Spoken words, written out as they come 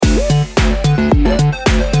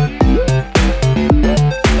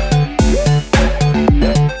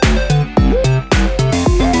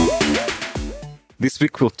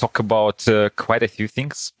week we'll talk about quite a few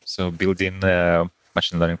things. So building a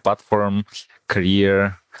machine learning platform,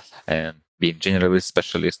 career, and being generalist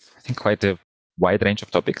specialist. I think quite a wide range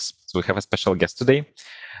of topics. So we have a special guest today,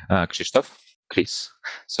 Chris.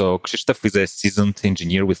 So Krzysztof is a seasoned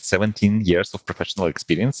engineer with 17 years of professional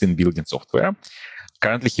experience in building software.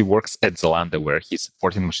 Currently, he works at Zalando, where he's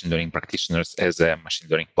supporting machine learning practitioners as a machine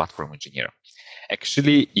learning platform engineer.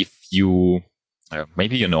 Actually, if you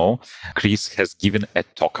maybe you know, Chris has given a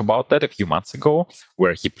talk about that a few months ago,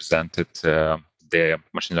 where he presented the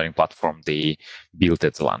machine learning platform they built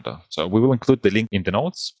at Zalando. So we will include the link in the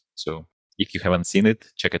notes. So if you haven't seen it,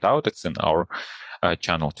 check it out. It's in our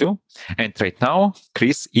channel too. And right now,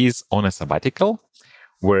 Chris is on a sabbatical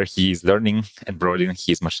where he is learning and broadening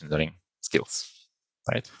his machine learning skills.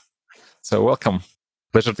 Right. So welcome.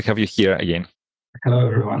 Pleasure to have you here again. Hello,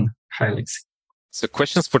 everyone. Hi, Alex. So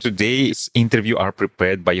questions for today's interview are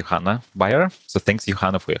prepared by Johanna Bayer. So thanks,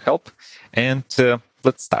 Johanna, for your help. And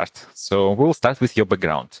let's start. So we'll start with your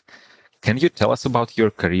background. Can you tell us about your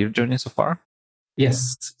career journey so far?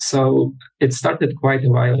 Yes. So it started quite a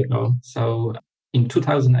while ago. So in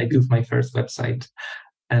 2000, I built my first website.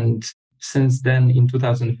 And since then, in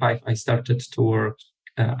 2005, I started to work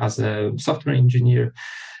as a software engineer.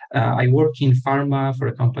 I work in pharma for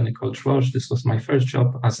a company called Roche. This was my first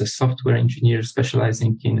job as a software engineer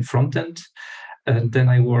specializing in front-end. And then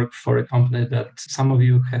I worked for a company that some of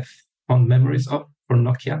you have fond memories of, for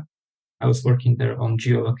Nokia. I was working there on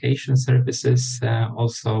geolocation services,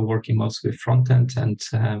 also working mostly with front-end and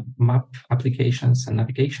map applications and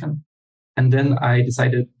navigation. And then I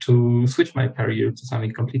decided to switch my career to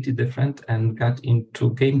something completely different and got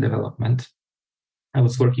into game development. I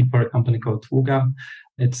was working for a company called Wooga.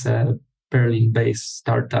 It's a Berlin-based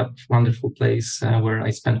startup, wonderful place where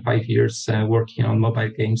I spent 5 years working on mobile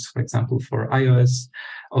games, for example, for iOS.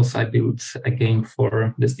 Also, I built a game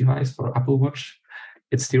for this device, for Apple Watch.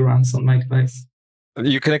 It still runs on my device.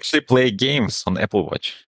 You can actually play games on Apple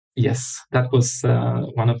Watch. Yes, that was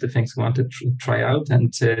one of the things we wanted to try out,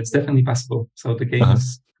 and it's definitely possible. So the game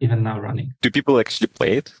is even now running. Do people actually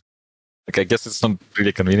play it? Like, I guess it's not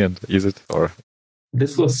really convenient, is it? Or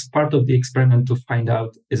this was part of the experiment to find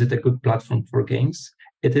out, is it a good platform for games?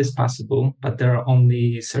 It is possible, but there are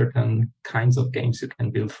only certain kinds of games you can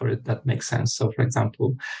build for it that make sense. So, for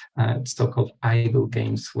example, so-called idle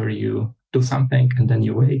games where you do something and then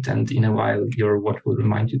you wait, and in a while your watch will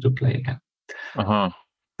remind you to play again.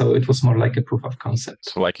 So it was more like a proof of concept.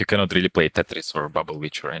 So like you cannot really play Tetris or Bubble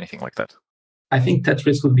Witch or anything like that? I think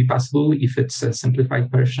Tetris would be possible if it's a simplified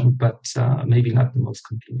version, but maybe not the most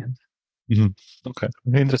convenient. Mm-hmm. Okay,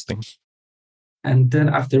 interesting. And then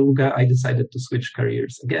after Wooga, I decided to switch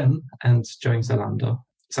careers again and join Zalando.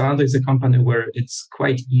 Zalando is a company where it's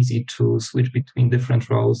quite easy to switch between different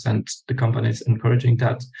roles, and the company is encouraging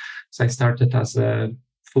that. So I started as a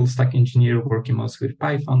full stack engineer working mostly with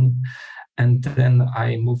Python. And then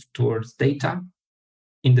I moved towards data.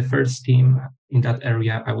 In the first team in that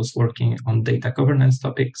area, I was working on data governance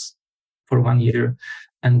topics for 1 year.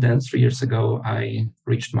 And then 3 years ago, I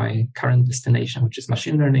reached my current destination, which is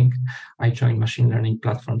machine learning. I joined machine learning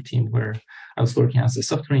platform team where I was working as a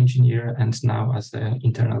software engineer and now as an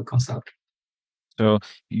internal consultant. So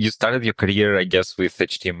you started your career, I guess, with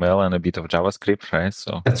HTML and a bit of JavaScript, right?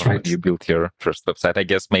 So that's right. You built your first website, I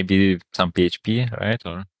guess, maybe some PHP, right?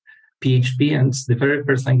 Or PHP, and the very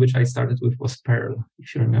first language I started with was Perl,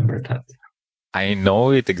 if you remember that. I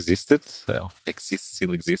know it existed, still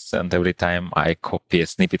exists, and every time I copy a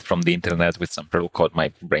snippet from the internet with some Perl code,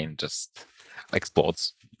 my brain just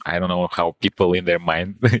explodes. I don't know how people in their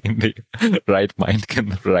mind, in the right mind,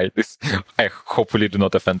 can write this. I hopefully do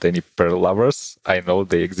not offend any Perl lovers. I know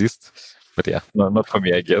they exist, but yeah, not for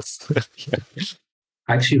me, I guess. Yeah.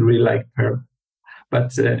 I actually really like Perl,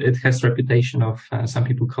 but it has reputation of, some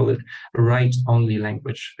people call it write-only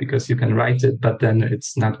language, because you can write it, but then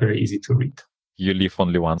it's not very easy to read. You live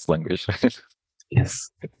only once language, right? Yes.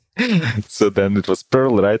 So then it was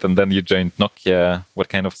Perl, right? And then you joined Nokia. What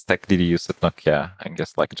kind of stack did you use at Nokia? I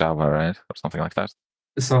guess like Java, right? Or something like that.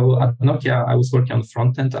 So at Nokia, I was working on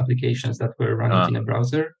front-end applications that were running in a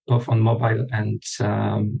browser, both on mobile and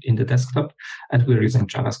in the desktop. And we were using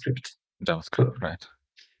JavaScript. JavaScript, right.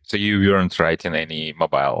 So you weren't writing any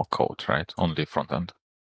mobile code, right? Only front-end.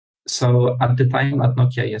 So at the time at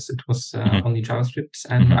Nokia, yes, it was only JavaScript.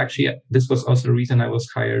 And actually, this was also the reason I was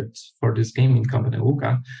hired for this gaming company,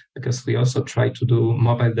 Wooga, because we also tried to do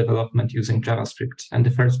mobile development using JavaScript. And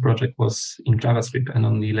the first project was in JavaScript, and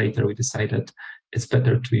only later we decided it's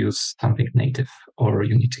better to use something native or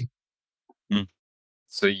Unity.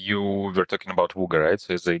 So you were talking about Wooga, right?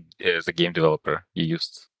 So as a game developer, you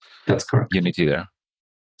used That's correct. Unity there.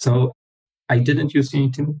 So I didn't use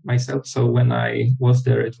Unity myself. So when I was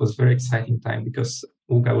there, it was very exciting time because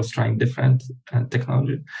UGA was trying different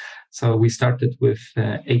technology. So we started with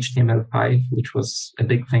HTML5, which was a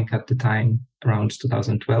big thing at the time, around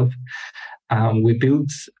 2012. We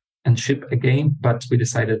built and shipped a game, but we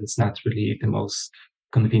decided it's not really the most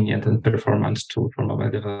convenient and performant tool for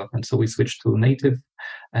mobile development. So we switched to native,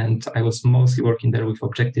 and I was mostly working there with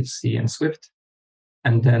Objective-C and Swift.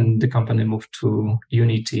 And then the company moved to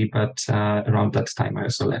Unity, but around that time I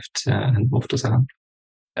also left and moved to Zalando.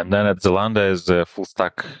 And then at Zalando, as a full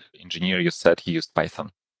stack engineer, you said he used Python.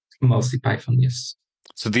 Mostly Python, yes.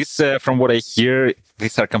 So this, from what I hear,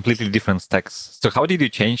 these are completely different stacks. So how did you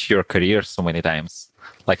change your career so many times?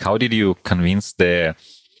 Like, how did you convince the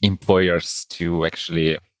employers to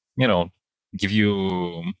actually, give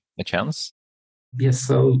you a chance? Yes,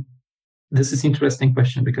 so this is interesting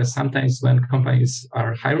question because sometimes when companies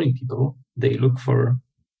are hiring people, they look for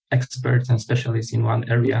experts and specialists in one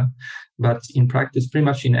area. But in practice, pretty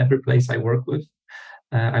much in every place I worked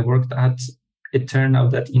at, it turned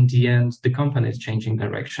out that in the end, the company is changing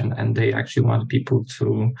direction and they actually want people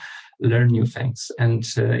to learn new things. And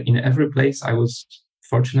in every place, I was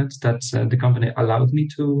fortunate that the company allowed me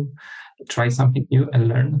to try something new and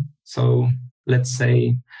learn. So let's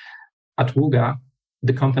say at Wuga,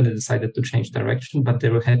 the company decided to change direction, but they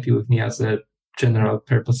were happy with me as a general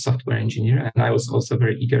purpose software engineer. And I was also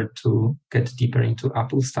very eager to get deeper into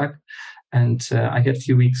Apple stack. And I had a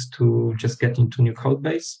few weeks to just get into new code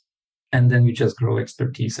base. And then you just grow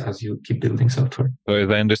expertise as you keep building software. So as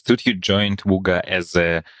I understood, you joined Wuga as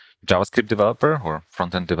a JavaScript developer or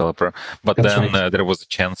front-end developer, but That's then right. there was a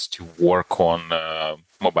chance to work on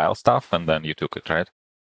mobile stuff, and then you took it, right?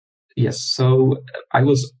 Yes. So I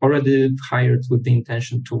was already hired with the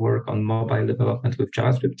intention to work on mobile development with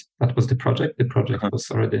JavaScript. That was the project. The project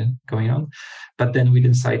was already going on. But then we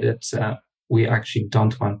decided we actually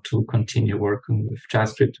don't want to continue working with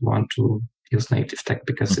JavaScript. We want to use native tech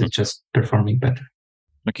because it's just performing better.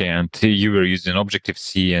 Okay, and you were using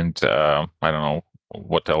Objective-C and I don't know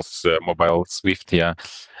what else, mobile Swift, yeah.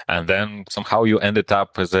 And then somehow you ended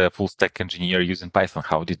up as a full stack engineer using Python.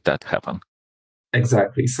 How did that happen?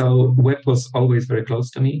 Exactly. So web was always very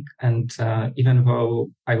close to me. And even though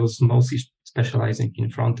I was mostly specializing in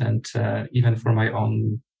front end, even for my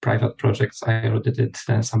own private projects, I already did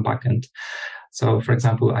some backend. So for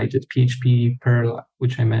example, I did PHP, Perl,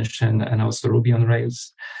 which I mentioned, and also Ruby on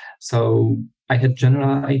Rails. So I had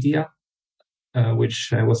general idea,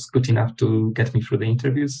 which was good enough to get me through the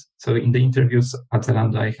interviews. So in the interviews at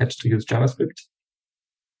Zalando, I had to use JavaScript,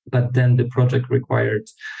 but then the project required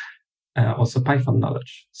also Python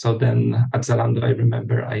knowledge. So then at Zalando, I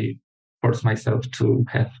remember I forced myself to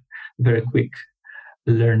have very quick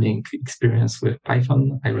learning experience with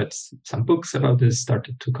Python. I read some books about this,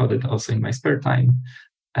 started to code it also in my spare time,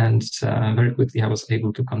 and very quickly I was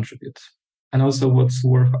able to contribute. And also what's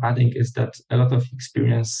worth adding is that a lot of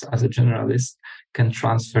experience as a generalist can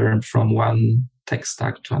transfer from one tech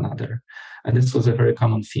stack to another. And this was a very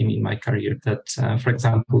common theme in my career that, for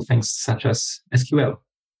example, things such as SQL.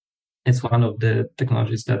 It's one of the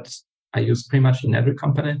technologies that I use pretty much in every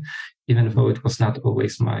company, even though it was not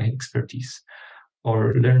always my expertise.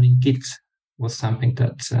 Or learning Git was something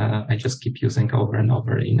that I just keep using over and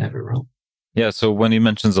over in every role. Yeah, so when you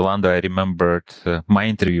mentioned Zalando, I remembered my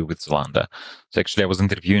interview with Zalando. So actually, I was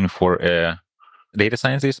interviewing for a data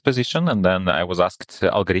scientist position, and then I was asked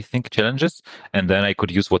algorithmic challenges, and then I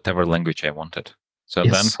could use whatever language I wanted. So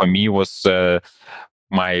then for me was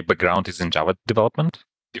my background is in Java development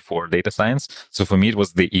before data science. So for me, it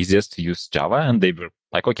was the easiest to use Java, and they were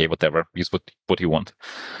like, okay, whatever, use what you want,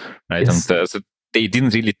 right? Yes. And so they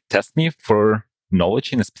didn't really test me for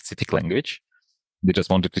knowledge in a specific language. They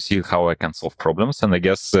just wanted to see how I can solve problems. And I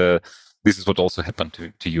guess this is what also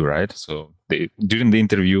happened to you, right? So during the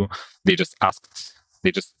interview, they just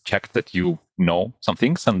checked that you know some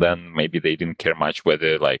things, and then maybe they didn't care much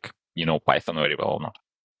whether Python very well or not.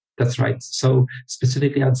 That's right. So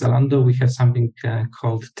specifically at Zalando, we have something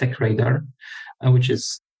called Tech Radar, which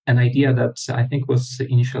is an idea that I think was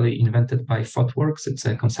initially invented by ThoughtWorks. It's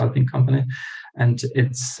a consulting company, and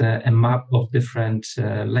it's a map of different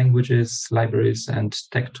languages, libraries, and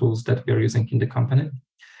tech tools that we are using in the company.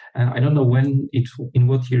 I don't know in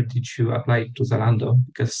what year did you apply to Zalando?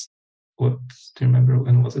 Because do you remember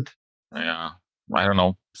when was it? Yeah, I don't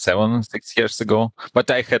know, 6 years ago. But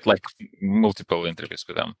I had multiple interviews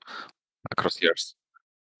with them across years.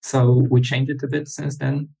 So we changed it a bit since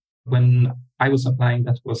then. When I was applying,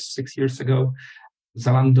 that was 6 years ago,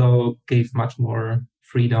 Zalando gave much more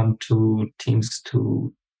freedom to teams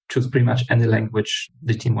to choose pretty much any language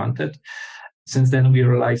the team wanted. since then, we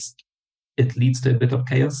realized it leads to a bit of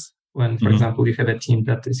chaos. When, for example, you have a team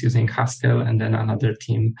that is using Haskell and then another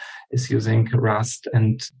team is using Rust,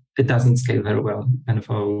 and it doesn't scale very well, and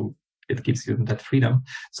though it gives you that freedom.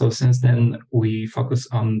 So since then, we focus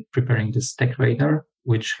on preparing this tech radar,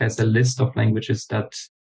 which has a list of languages that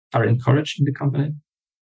are encouraged in the company.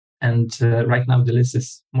 And right now, the list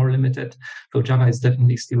is more limited. So Java is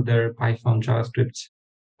definitely still there, Python, JavaScript,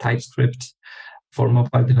 TypeScript. For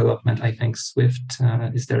mobile development, I think Swift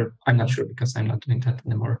is there. I'm not sure because I'm not doing that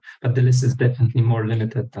anymore, but the list is definitely more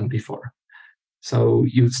limited than before. So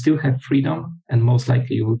you still have freedom, and most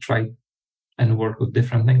likely you will try and work with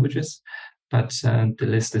different languages, but the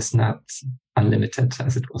list is not unlimited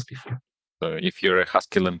as it was before. So if you're a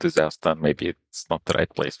Haskell enthusiast, then maybe it's not the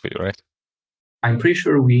right place for you, right? I'm pretty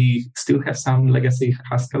sure we still have some legacy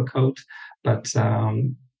Haskell code, but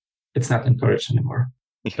it's not encouraged anymore.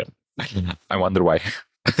 Yeah. I wonder why.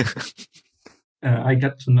 I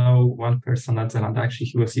got to know one person at Zalando. Actually,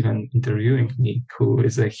 he was even interviewing me, who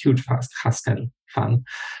is a huge Haskell fan.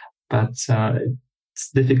 But it's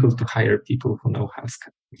difficult to hire people who know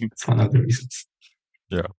Haskell. It's one of the reasons.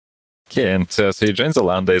 Yeah. Okay, and so you joined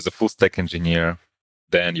Zalando as a full stack engineer.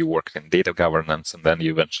 Then you worked in data governance, and then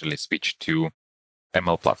you eventually switched to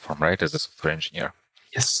ML platform, right, as a software engineer.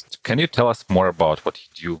 Yes. So can you tell us more about what you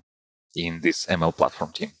do in this ML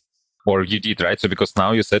platform team? Or you did, right? So because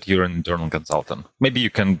now you said you're an internal consultant. Maybe you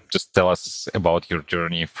can just tell us about your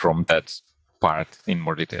journey from that part in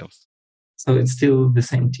more details. So it's still the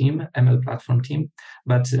same team, ML platform team,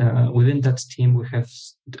 but within that team, we have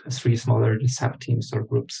 3 smaller sub-teams or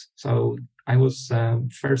groups. So I was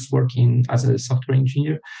first working as a software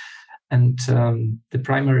engineer, and the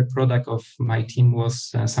primary product of my team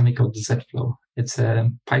was something called Zflow. It's a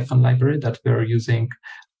Python library that we are using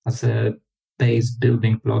as a base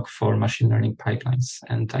building block for machine learning pipelines.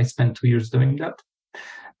 And I spent 2 years doing that.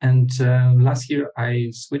 And last year, I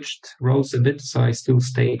switched roles a bit, so I still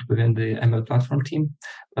stayed within the ML platform team.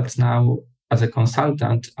 But now, as a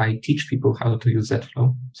consultant, I teach people how to use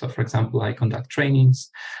Zflow. So, for example, I conduct trainings.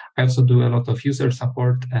 I also do a lot of user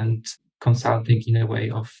support and consulting in a way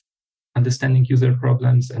of understanding user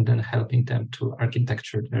problems and then helping them to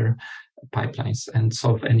architecture their pipelines and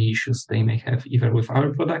solve any issues they may have either with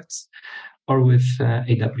our products or with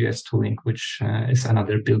AWS tooling, which is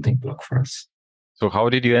another building block for us. So how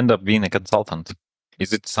did you end up being a consultant?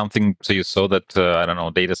 Is it something, so you saw that, I don't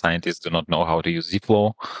know, data scientists do not know how to use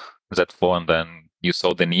Zflow, and then you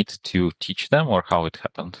saw the need to teach them, or how it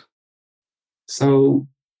happened? So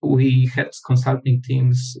we had consulting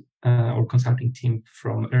teams or consulting team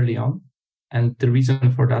from early on. And the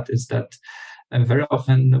reason for that is that very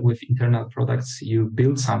often with internal products, you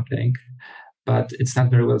build something, but it's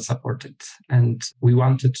not very well supported. And we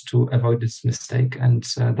wanted to avoid this mistake. And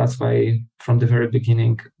that's why from the very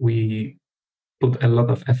beginning, we put a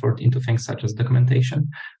lot of effort into things such as documentation,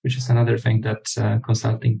 which is another thing that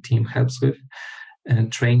consulting team helps with,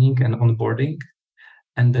 training and onboarding,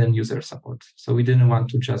 and then user support. So we didn't want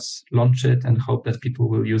to just launch it and hope that people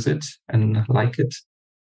will use it and like it.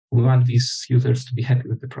 We want these users to be happy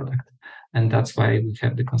with the product. And that's why we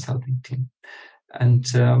have the consulting team. And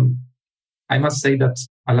I must say that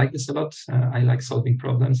I like this a lot. I like solving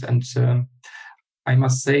problems. And I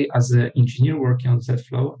must say, as an engineer working on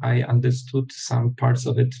Zflow, I understood some parts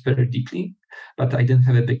of it very deeply, but I didn't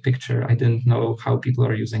have a big picture. I didn't know how people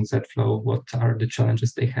are using Zflow, what are the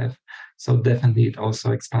challenges they have. So definitely it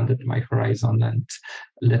also expanded my horizon and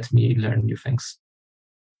let me learn new things.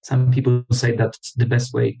 Some people say that the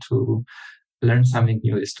best way to learn something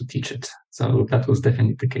new is to teach it. So that was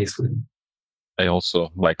definitely the case with me. I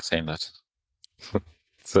also like saying that.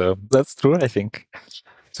 So that's true, I think.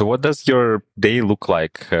 So what does your day look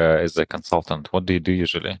like as a consultant? What do you do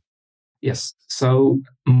usually? Yes. So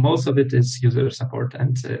most of it is user support,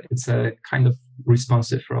 and it's a kind of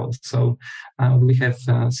responsive role. So we have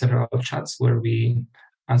several chats where we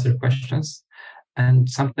answer questions. And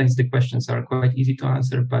sometimes the questions are quite easy to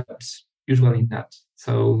answer, but usually not.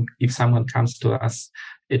 So if someone comes to us,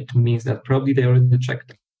 it means that probably they already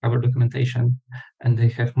checked our documentation and they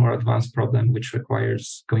have more advanced problem, which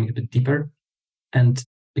requires going a bit deeper. And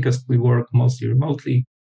because we work mostly remotely,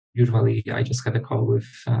 usually I just have a call with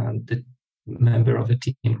the member of the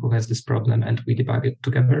team who has this problem and we debug it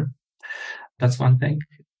together. That's one thing.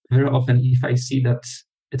 Very often, if I see that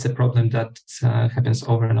it's a problem that happens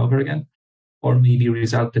over and over again, or maybe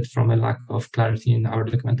resulted from a lack of clarity in our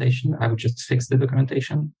documentation, I would just fix the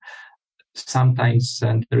documentation. Sometimes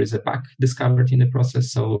there is a bug discovered in the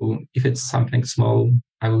process. So if it's something small,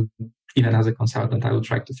 I will, even as a consultant, I will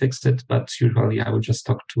try to fix it. But usually I will just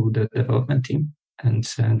talk to the development team and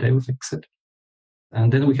they will fix it.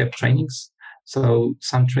 And then we have trainings. So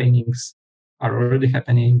some trainings are already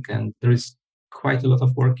happening, and there is quite a lot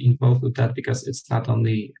of work involved with that because it's not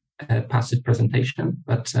only a passive presentation,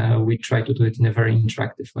 but we try to do it in a very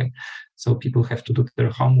interactive way. So people have to do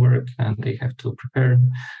their homework and they have to prepare.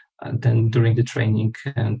 And then during the training,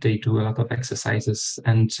 and they do a lot of exercises.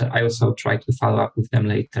 And I also try to follow up with them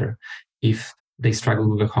later if they struggle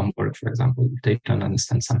with the homework, for example, if they don't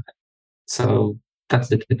understand something. So that's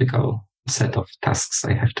the typical set of tasks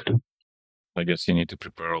I have to do. I guess you need to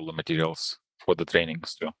prepare all the materials for the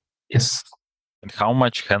trainings too. Yes. And how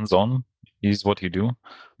much hands-on is what you do?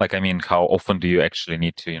 Like, I mean, how often do you actually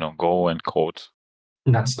need to, go and code?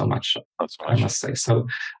 Not so much, Not so I much. must say. So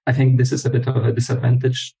I think this is a bit of a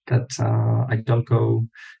disadvantage that I don't go,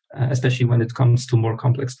 especially when it comes to more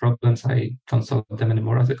complex problems, I don't solve them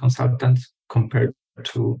anymore as a consultant compared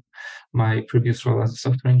to my previous role as a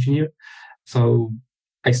software engineer. So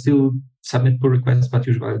I still submit pull requests, but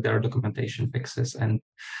usually there are documentation fixes. And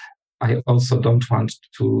I also don't want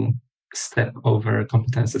to step over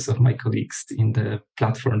competences of my colleagues in the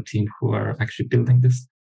platform team who are actually building this.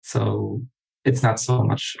 So it's not so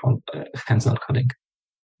much on hands-on coding.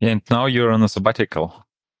 Yeah, and now you're on a sabbatical,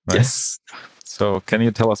 right? Yes. So can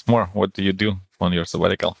you tell us more? What do you do on your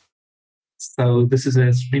sabbatical? So this is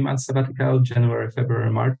a 3-month sabbatical, January,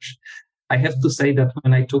 February, March. I have to say that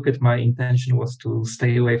when I took it, my intention was to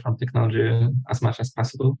stay away from technology as much as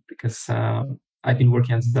possible because I've been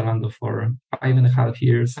working at Zalando for 5.5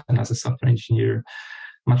 years and as a software engineer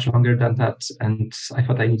much longer than that. And I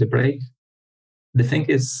thought I need a break. The thing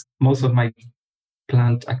is, most of my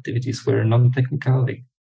planned activities were non-technical, like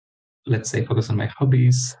let's say focus on my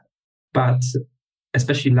hobbies. But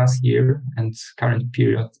especially last year and current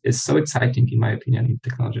period is so exciting, in my opinion, in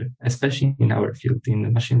technology, especially in our field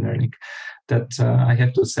in machine learning, that I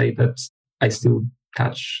have to say that I still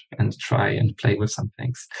touch and try and play with some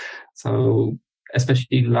things. So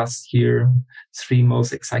especially last year, 3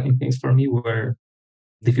 most exciting things for me were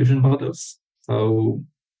diffusion models. So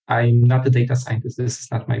I'm not a data scientist. This is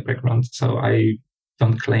not my background. So I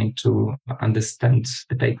don't claim to understand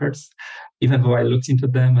the papers, even though I looked into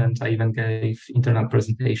them and I even gave internal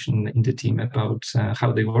presentation in the team about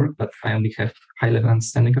how they work, but I only have high-level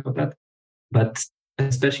understanding of that. But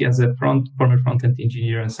especially as a former front-end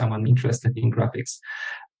engineer and someone interested in graphics,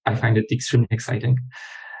 I find it extremely exciting.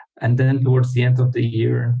 And then towards the end of the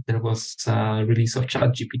year, there was a release of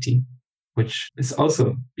ChatGPT, which is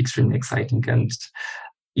also extremely exciting. And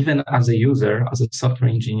even as a user, as a software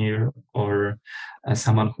engineer, or as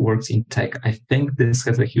someone who works in tech, I think this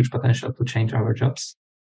has a huge potential to change our jobs.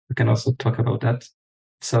 We can also talk about that.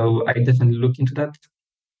 So I definitely look into that.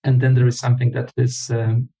 And then there is something that is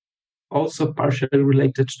also partially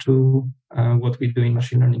related to what we do in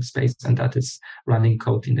machine learning space, and that is running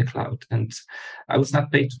code in the cloud. And I was not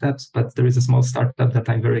paid to that, but there is a small startup that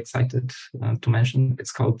I'm very excited to mention.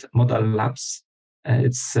 It's called Modal Labs.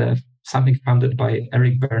 It's something founded by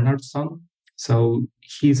Eric Bernardson. So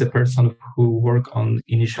he's a person who worked on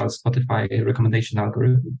initial Spotify recommendation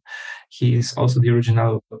algorithm. He is also the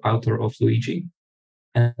original author of Luigi,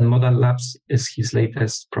 and Modal Labs is his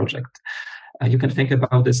latest project. You can think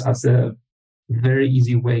about this as a very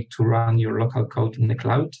easy way to run your local code in the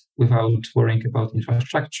cloud without worrying about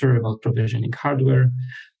infrastructure, about provisioning hardware.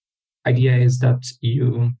 Idea is that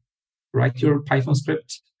you write your Python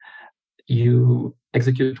script, you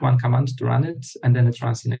execute one command to run it, and then it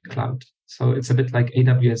runs in the cloud. So it's a bit like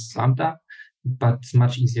AWS Lambda, but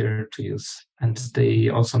much easier to use. And they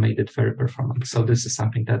also made it very performant. So this is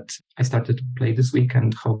something that I started to play this week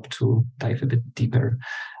and hope to dive a bit deeper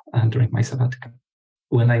during my sabbatical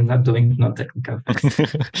when I'm not doing non-technical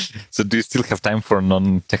things. So do you still have time for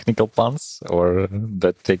non-technical plans, or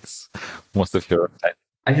that takes most of your time?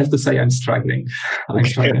 I have to say I'm struggling. I'm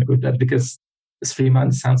struggling with that because 3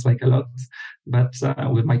 months sounds like a lot, but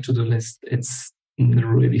with my to-do list, it's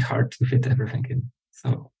really hard to fit everything in.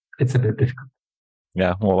 So it's a bit difficult.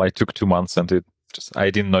 Yeah, well, I took 2 months and I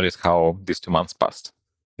didn't notice how these 2 months passed.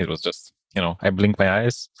 It was just, I blinked my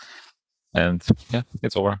eyes and yeah,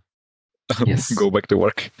 it's over. Yes. Go back to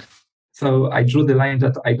work. So I drew the line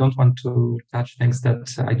that I don't want to touch things that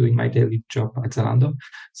I do in my daily job at Zalando.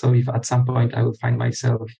 So if at some point I will find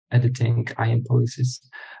myself editing IAM policies,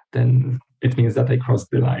 then it means that I crossed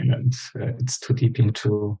the line and it's too deep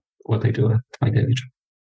into what I do at my daily job.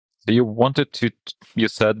 So you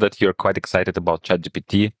said that you're quite excited about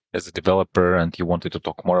ChatGPT as a developer and you wanted to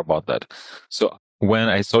talk more about that. So when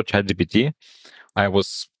I saw ChatGPT, I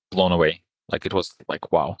was blown away. Like it was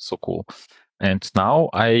like, wow, so cool. And now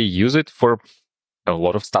I use it for a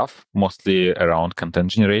lot of stuff, mostly around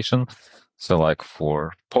content generation. So like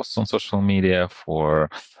for posts on social media, for,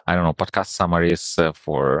 I don't know, podcast summaries,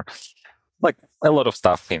 for like a lot of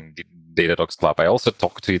stuff in the Datadog Club. I also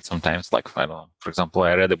talk to it sometimes. Like, I don't know, for example,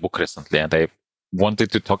 I read a book recently and I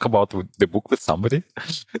wanted to talk about the book with somebody.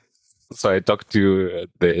 So I talked to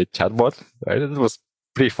the chatbot, right? It was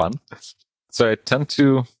pretty fun. So I tend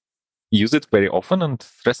to use it very often. And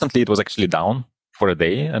recently it was actually down for a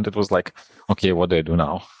day. And it was like, okay, what do I do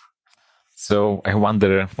now? So I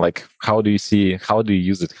wonder, like, how do you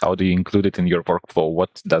use it? How do you include it in your workflow?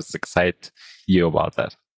 What does excite you about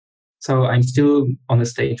that? So I'm still on a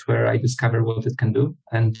stage where I discover what it can do.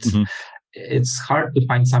 And it's hard to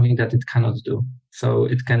find something that it cannot do. So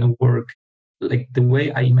it can work like the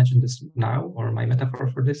way I imagine this now, or my metaphor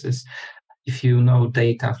for this is if you know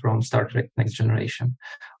Data from Star Trek Next Generation,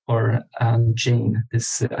 or Jane,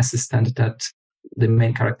 this assistant that the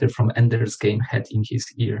main character from Ender's Game had in his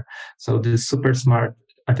ear. So this super smart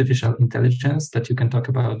artificial intelligence that you can talk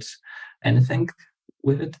about anything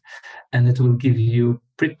with it, and it will give you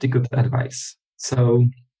pretty good advice. So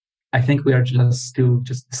I think we are still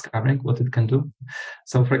discovering what it can do.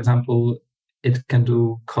 So for example, it can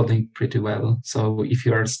do coding pretty well. So if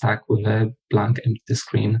you are stuck with a blank empty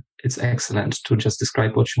screen, it's excellent to just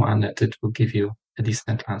describe what you want and it will give you a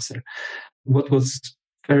decent answer. What was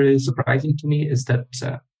very surprising to me is that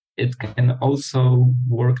it can also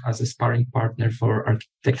work as a sparring partner for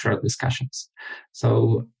architectural discussions.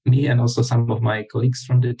 So me and also some of my colleagues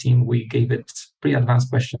from the team, we gave it pretty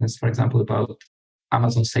advanced questions, for example, about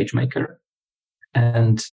Amazon SageMaker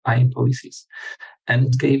and IAM policies. And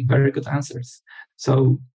it gave very good answers.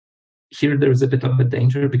 So here there is a bit of a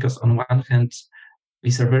danger because on one hand,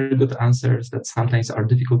 these are very good answers that sometimes are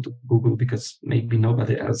difficult to Google because maybe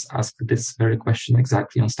nobody else asked this very question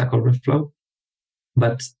exactly on Stack Overflow.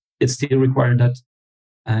 But it still requires that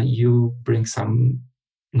you bring some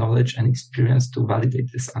knowledge and experience to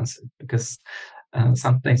validate this answer because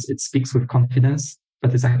sometimes it speaks with confidence,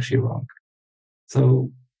 but it's actually wrong.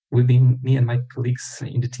 So me and my colleagues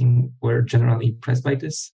in the team were generally impressed by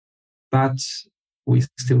this, but we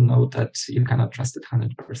still know that you cannot trust it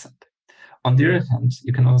 100%. On the other hand,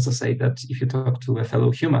 you can also say that if you talk to a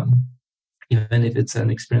fellow human, even if it's an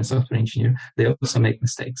experienced software engineer, they also make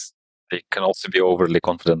mistakes. They can also be overly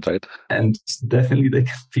confident, right? And definitely they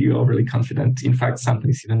can be overly confident. In fact,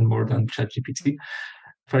 sometimes even more than ChatGPT.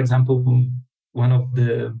 For example, one of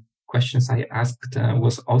the questions I asked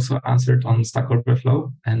was also answered on Stack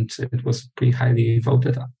Overflow, and it was pretty highly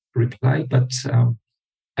voted reply, but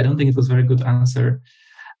I don't think it was a very good answer.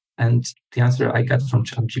 And the answer I got from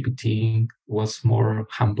ChatGPT was more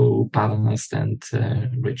humble, balanced, and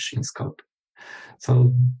rich in scope.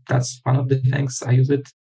 So that's one of the things I use it.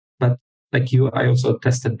 But like you, I also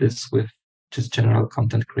tested this with just general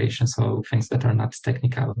content creation, so things that are not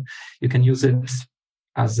technical. You can use it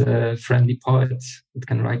as a friendly poet. It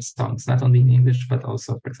can write songs, not only in English, but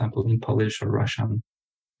also, for example, in Polish or Russian.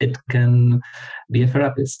 It can be a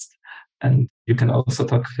therapist. And you can also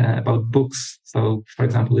talk about books. So, for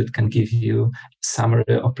example, it can give you a summary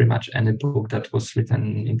of pretty much any book that was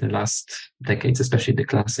written in the last decades, especially the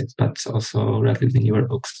classics, but also relatively newer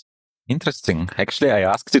books. Interesting. Actually, I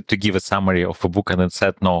asked it to give a summary of a book and it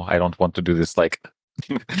said, no, I don't want to do this. Like,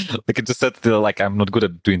 like it just said, like, I'm not good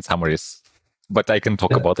at doing summaries, but I can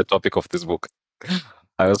talk about the topic of this book.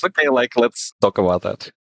 I was okay, like, let's talk about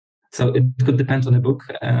that. So it could depend on the book.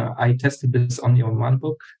 I tested this only on one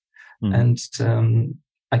book. And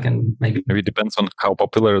I can maybe it depends on how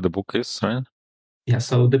popular the book is, right? Yeah,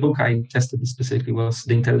 so the book I tested specifically was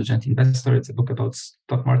The Intelligent Investor. It's a book about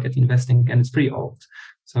stock market investing, and it's pretty old.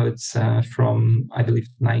 So it's from, I believe,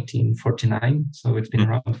 1949. So it's been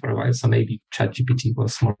around for a while. So maybe ChatGPT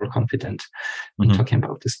was more confident in talking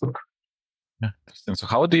about this book. Yeah, interesting. So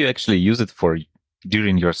how do you actually use it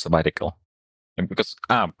during your sabbatical? Because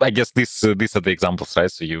I guess these are the examples, right?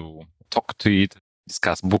 So you talk to it,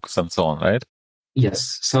 discuss books and so on, right?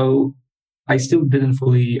 Yes. So I still didn't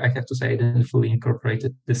fully incorporate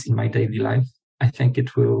this in my daily life. I think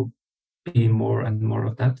it will be more and more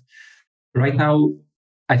of that. Right now,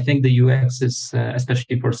 I think the UX is,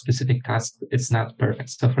 especially for specific tasks, it's not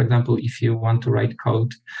perfect. So for example, if you want to write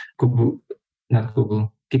code, GitHub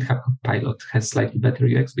Copilot has slightly better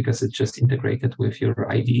UX because it's just integrated with your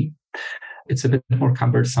IDE. It's a bit more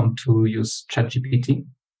cumbersome to use ChatGPT,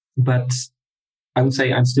 but I would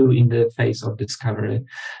say I'm still in the phase of discovery.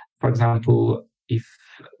 For example, if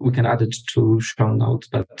we can add it to show notes,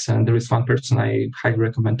 but there is one person I highly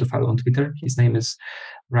recommend to follow on Twitter. His name is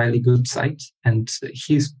Riley Goodside, and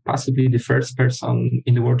he's possibly the first person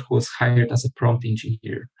in the world who was hired as a prompt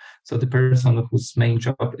engineer. So the person whose main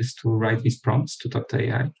job is to write these prompts to talk to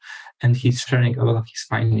AI. And he's sharing a lot of his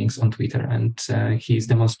findings on Twitter. And he's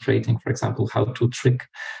demonstrating, for example, how to trick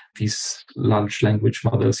these large language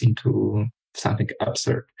models into something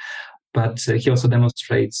absurd. But he also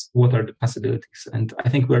demonstrates what are the possibilities. And I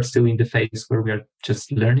think we're still in the phase where we are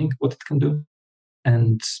just learning what it can do.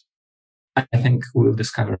 And I think we'll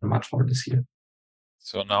discover much more this year.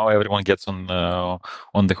 So now everyone gets on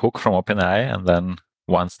the hook from OpenAI, and then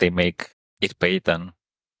once they make it pay, then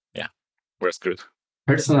we're screwed.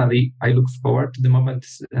 Personally, I look forward to the moment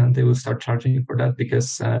they will start charging for that,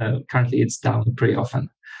 because currently it's down pretty often.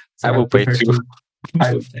 So I will pay too.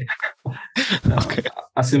 I will pay. Okay.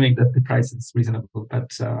 Assuming that the price is reasonable,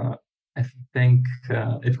 but I think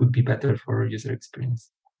it would be better for user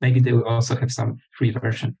experience. Maybe they will also have some free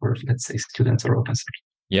version for, let's say, students or open source.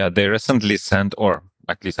 Yeah, they recently sent, or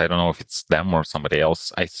at least I don't know if it's them or somebody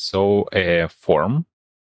else, I saw a form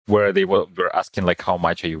where they were asking like, how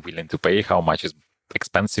much are you willing to pay? How much is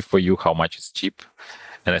expensive for you? How much is cheap?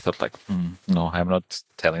 And I thought like, no, I'm not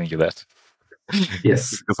telling you that.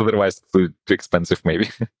 Yes. Because otherwise it's too expensive maybe.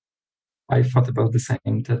 I thought about the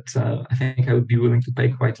same, that I think I would be willing to pay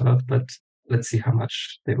quite a lot, but let's see how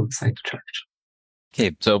much they will decide to charge.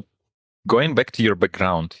 Okay, so going back to your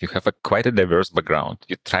background, you have quite a diverse background.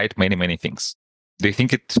 You tried many, many things. Do you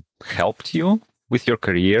think it helped you with your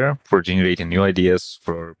career for generating new ideas,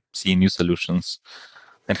 for seeing new solutions?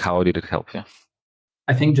 And how did it help you?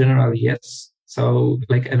 I think generally, yes. So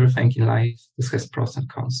like everything in life, this has pros and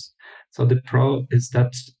cons. So the pro is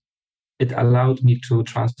that it allowed me to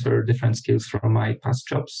transfer different skills from my past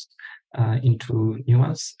jobs into new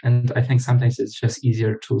ones. And I think sometimes it's just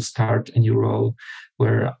easier to start a new role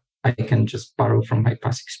where I can just borrow from my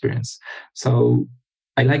past experience. So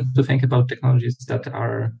I like to think about technologies that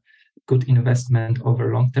are good investment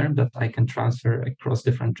over long term that I can transfer across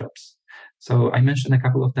different jobs. So I mentioned a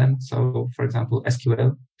couple of them. So for example,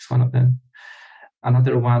 SQL is one of them.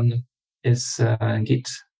 Another one is Git.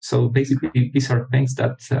 So basically, these are things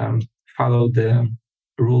that follow the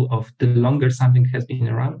rule of the longer something has been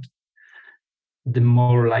around, the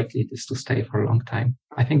more likely it is to stay for a long time.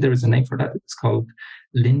 I think there is a name for that. It's called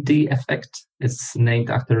Lindy effect. It's named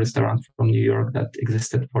after a restaurant from New York that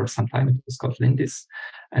existed for some time. It was called Lindy's.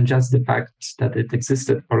 And just the fact that it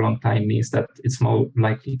existed for a long time means that it's more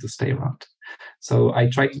likely to stay around. So I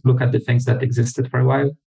try to look at the things that existed for a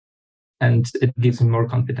while, and it gives me more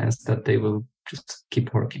confidence that they will just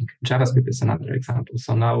keep working. JavaScript is another example.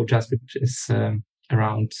 So now JavaScript is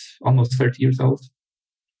around almost 30 years old.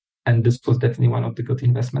 And this was definitely one of the good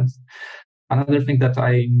investments. Another thing that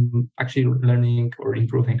I'm actually learning or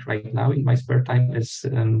improving right now in my spare time is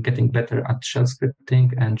getting better at shell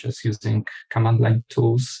scripting and just using command line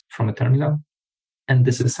tools from a terminal. And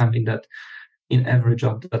this is something that in every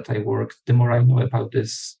job that I work, the more I know about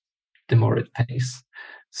this, the more it pays.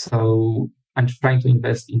 So I'm trying to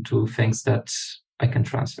invest into things that I can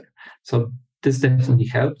transfer. So this definitely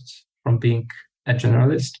helped from being a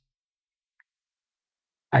generalist.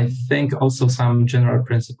 I think also some general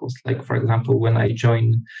principles, like for example, when I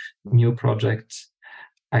join new projects,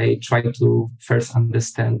 I try to first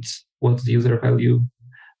understand what's the user value,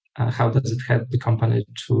 how does it help the company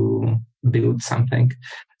to build something.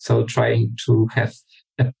 So trying to have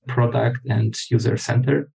a product and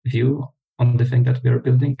user-centered view on the thing that we are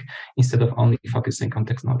building instead of only focusing on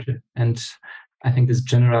technology. And I think this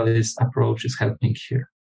generalist approach is helping here.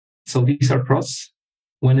 So these are pros.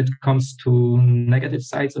 When it comes to negative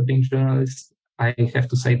sides of being journalist, I have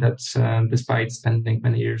to say that despite spending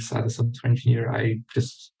many years as a software engineer, I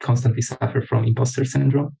just constantly suffer from imposter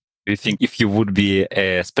syndrome. Do you think if you would be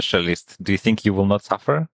a specialist, do you think you will not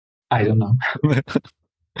suffer? I don't know.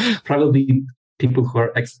 Probably people who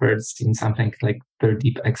are experts in something, like very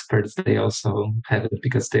deep experts, they also have it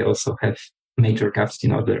because they also have major gaps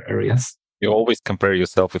in other areas. You always compare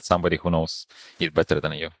yourself with somebody who knows it better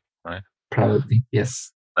than you, right? Probably,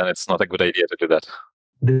 yes. And it's not a good idea to do that.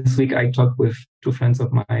 This week, I talked with two friends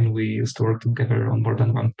of mine. We used to work together on more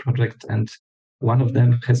than one project, and one of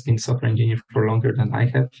them has been software engineer for longer than I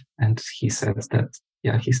have. And he says that,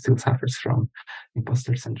 yeah, he still suffers from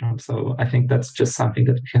imposter syndrome. So I think that's just something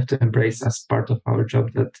that we have to embrace as part of our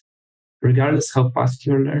job, that regardless how fast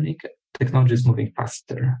you're learning, technology is moving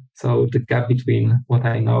faster. So the gap between what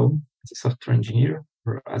I know as a software engineer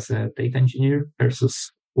or as a data engineer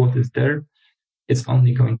versus what is there, it's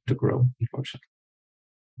only going to grow, unfortunately.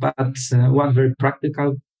 But one very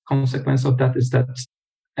practical consequence of that is that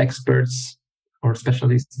experts or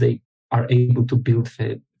specialists, they are able to build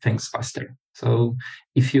things faster. So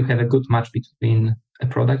if you have a good match between a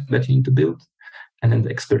product that you need to build and then the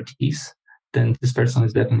expertise, then this person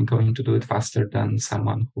is definitely going to do it faster than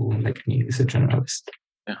someone who, like me, is a generalist.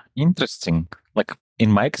 Yeah, interesting. Like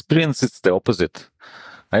in my experience, it's the opposite,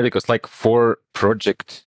 right? Because like for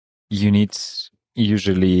project, you need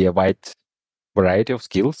usually a wide variety of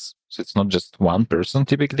skills. So it's not just one person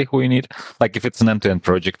typically who you need. Like if it's an end-to-end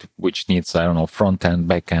project, which needs, I don't know, front end,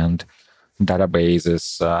 back end,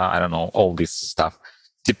 databases, I don't know, all this stuff.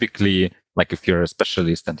 Typically, like if you're a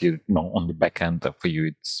specialist and you know on the back end, for you,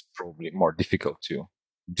 it's probably more difficult to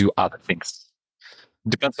do other things.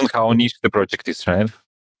 Depends on how niche the project is, right?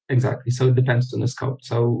 Exactly. So it depends on the scope.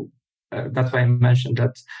 So that's why I mentioned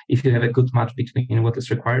that if you have a good match between what is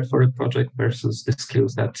required for a project versus the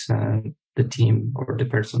skills that the team or the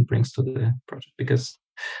person brings to the project, because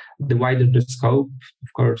the wider the scope,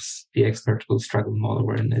 of course, the expert will struggle more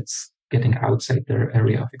when it's getting outside their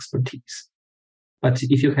area of expertise. But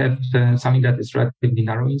if you have something that is relatively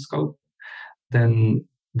narrow in scope, then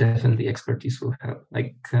definitely expertise will help.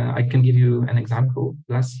 Like I can give you an example.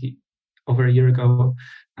 Over a year ago,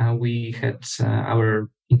 we had our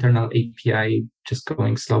internal API just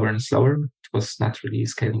going slower and slower. It was not really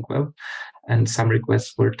scaling well. And some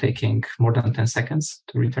requests were taking more than 10 seconds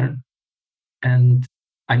to return. And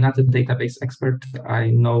I'm not a database expert.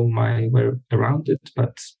 I know my way around it,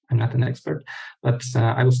 but I'm not an expert. But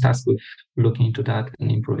I was tasked with looking into that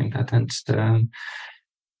and improving that. And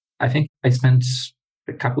I think I spent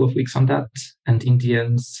a couple of weeks on that. And in the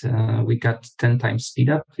end, we got 10 times speed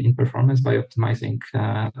up in performance by optimizing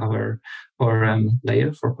our ORM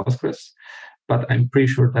layer for Postgres. But I'm pretty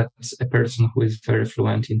sure that a person who is very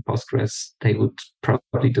fluent in Postgres, they would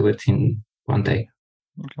probably do it in one day.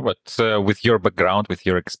 But with your background, with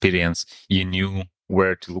your experience, you knew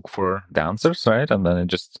where to look for the answers, right? And then it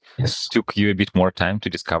just took you a bit more time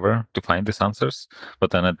to find these answers.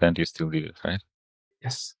 But then at the end, you still did it, right?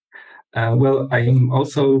 Yes. Well, I'm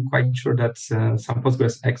also quite sure that some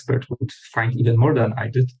Postgres expert would find even more than I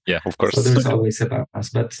did. Yeah, of course. So there's always a balance.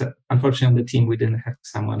 But unfortunately, on the team, we didn't have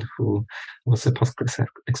someone who was a Postgres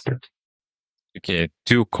expert. Okay,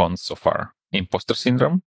 2 cons so far. Imposter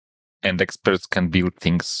syndrome and experts can build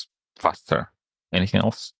things faster. Anything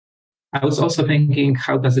else? I was also thinking,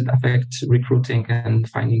 how does it affect recruiting and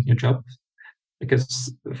finding new jobs?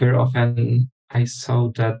 Because very often I saw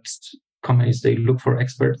that companies, they look for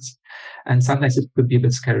experts, and sometimes it could be a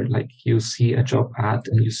bit scary. Like you see a job ad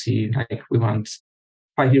and you see like, we want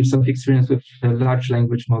 5 years of experience with large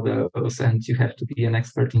language models, and you have to be an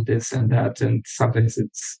expert in this and that. And sometimes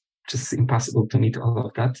it's just impossible to meet all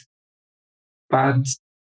of that. But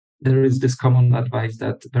there is this common advice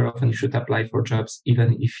that very often you should apply for jobs,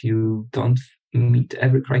 even if you don't meet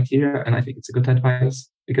every criteria. And I think it's a good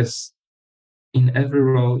advice, because in every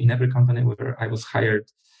role, in every company where I was hired,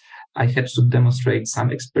 I had to demonstrate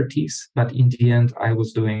some expertise, but in the end, I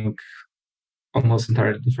was doing almost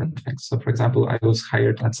entirely different things. So, for example, I was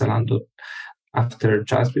hired at Zalando after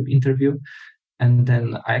JavaScript interview, and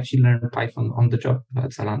then I actually learned Python on the job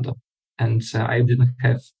at Zalando. And I didn't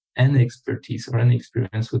have any expertise or any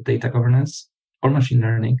experience with data governance or machine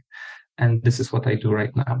learning. And this is what I do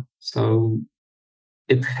right now. So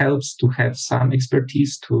it helps to have some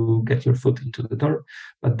expertise to get your foot into the door,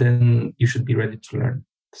 but then you should be ready to learn.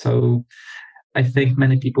 So I think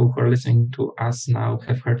many people who are listening to us now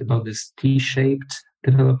have heard about this T-shaped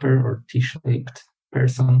developer or T-shaped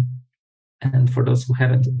person. And for those who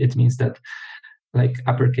haven't, it means that like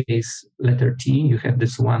uppercase letter T, you have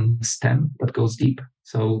this one stem that goes deep.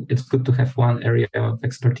 So it's good to have one area of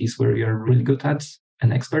expertise where you're really good at,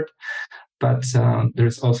 an expert. But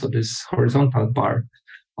there's also this horizontal bar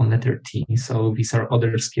on letter T. So these are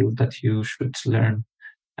other skills that you should learn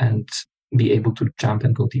and be able to jump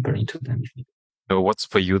and go deeper into them if needed. So what's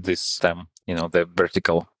for you this stem, the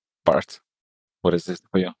vertical part? What is it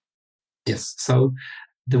for you? Yes. So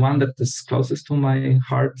the one that is closest to my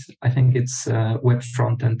heart, I think it's web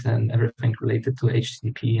frontend and everything related to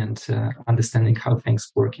HTTP and understanding how things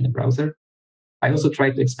work in a browser. I also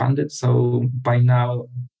tried to expand it. So by now,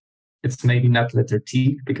 it's maybe not letter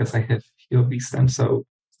T because I have few of these stems. So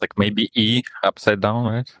it's like maybe E upside down,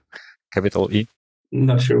 right? Capital E.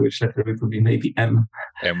 Not sure which letter it would be. Maybe M.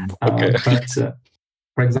 M. Okay. But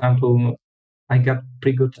for example, I got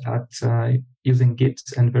pretty good at using Git,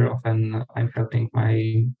 and very often I'm helping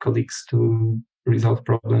my colleagues to resolve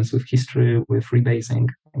problems with history, with rebasing,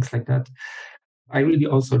 things like that. I really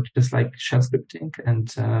also just like shell scripting and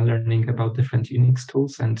learning about different Unix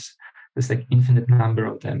tools, and there's like infinite number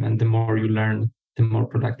of them. And the more you learn, the more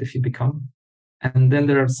productive you become. And then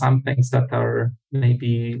there are some things that are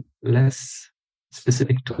maybe less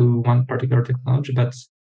specific to one particular technology, but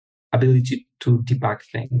ability to debug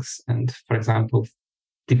things. And for example,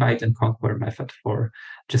 divide and conquer method for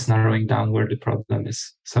just narrowing down where the problem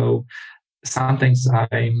is. So sometimes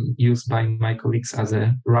I'm used by my colleagues as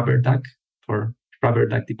a rubber duck for rubber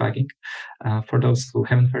duck debugging. For those who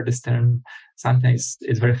haven't heard this term, sometimes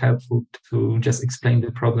it's very helpful to just explain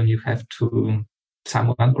the problem you have to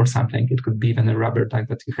someone or something. It could be even a rubber duck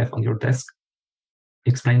that you have on your desk.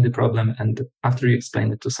 Explain the problem, and after you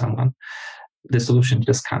explain it to someone, the solution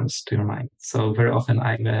just comes to your mind. So very often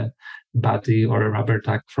I'm a buddy or a rubber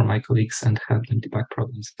duck for my colleagues and help them debug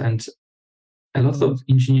problems. And a lot of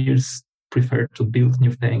engineers prefer to build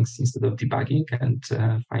new things instead of debugging and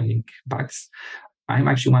finding bugs. I'm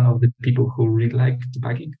actually one of the people who really like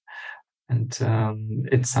debugging, and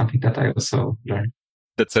it's something that I also learned.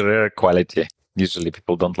 That's a rare quality. Usually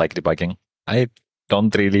people don't like debugging. I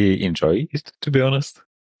don't really enjoy it, to be honest.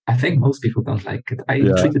 I think most people don't like it. I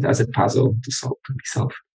treat it as a puzzle to be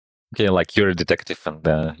solved. Okay, like you're a detective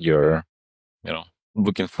and you're,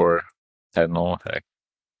 looking for, I don't know,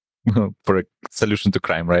 for a solution to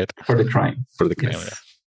crime, right? For the crime. For the crime, yes.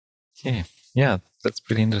 Yeah. Okay, yeah, that's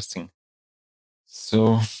pretty interesting.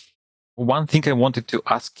 So one thing I wanted to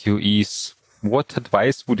ask you is, what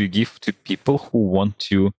advice would you give to people who want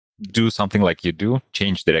to do something like you do,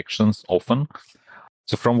 change directions often?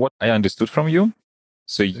 So from what I understood from you,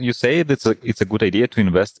 so you say that it's a good idea to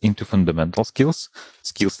invest into fundamental skills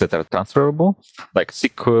that are transferable, like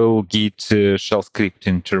SQL, Git, shell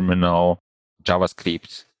scripting, terminal,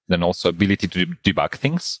 JavaScript, then also ability to debug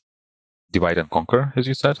things, divide and conquer, as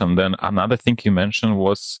you said. And then another thing you mentioned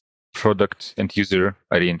was product and user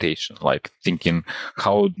orientation, like thinking,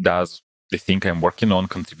 how does the thing I'm working on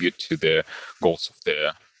contribute to the goals of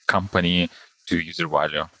the company, to user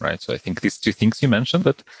value, right? So I think these two things you mentioned,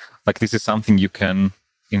 that like this is something you can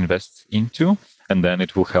invest into, and then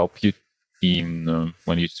it will help you in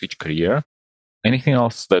when you switch career. Anything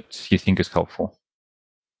else that you think is helpful?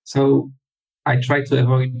 So I try to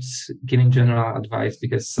avoid giving general advice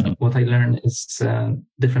because what I learn is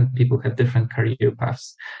different people have different career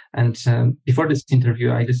paths. And before this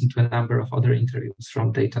interview, I listened to a number of other interviews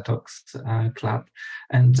from Data Talks Club.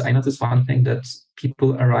 And I noticed one thing, that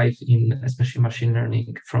people arrive in, especially machine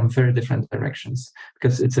learning, from very different directions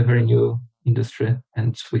because it's a very new industry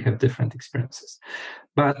and we have different experiences.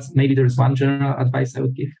 But maybe there's one general advice I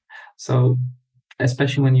would give. So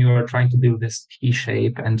especially when you are trying to build this T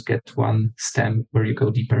shape and get one stem where you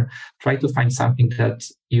go deeper, try to find something that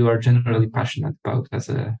you are generally passionate about as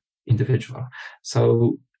an individual.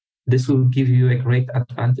 So this will give you a great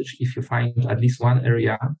advantage if you find at least one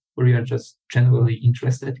area where you are just genuinely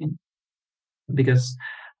interested in. Because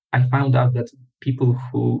I found out that people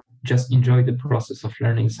who just enjoy the process of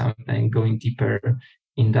learning something, going deeper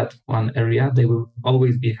in that one area, they will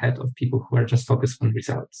always be ahead of people who are just focused on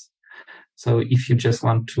results. So if you just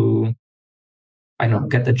want to,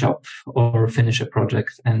 get a job or finish a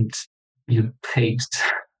project and you hate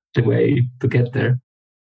the way to get there,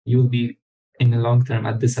 you'll be in the long term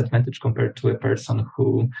at disadvantage compared to a person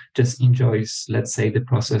who just enjoys, let's say, the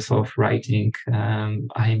process of writing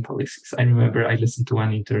IAM policies. I remember I listened to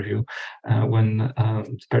one interview when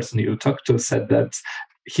the person you talked to said that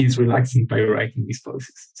he's relaxing by writing these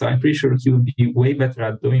policies. So I'm pretty sure he will be way better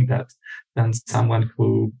at doing that than someone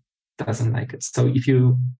who doesn't like it. So if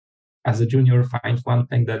you, as a junior, find one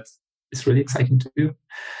thing that is really exciting to do,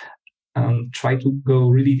 try to go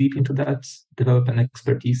really deep into that, develop an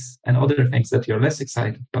expertise, and other things that you're less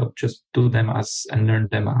excited about, just do them and learn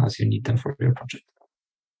them as you need them for your project.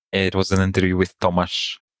 It was an interview with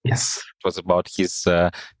Tomasz. Yes. It was about his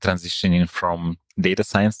transitioning from data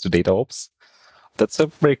science to data ops. That's a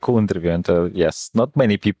very cool interview. And yes, not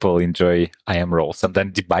many people enjoy IAM roles. And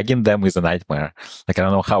then debugging them is a nightmare. Like, I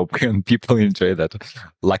don't know how people enjoy that.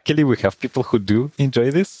 Luckily, we have people who do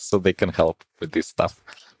enjoy this, so they can help with this stuff.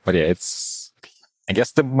 But yeah, it's, I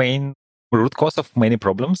guess, the main root cause of many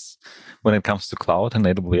problems when it comes to cloud and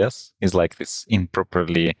AWS is like this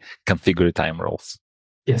improperly configured IAM roles.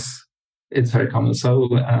 Yes, it's very common. So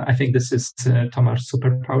I think this is Tomasz's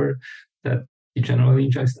superpower, that he generally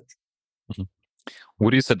enjoys that. Mm-hmm.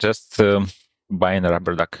 Would you suggest buying a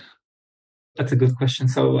rubber duck? That's a good question.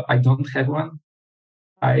 So I don't have one.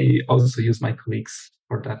 I also use my colleagues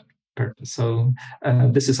for that purpose. So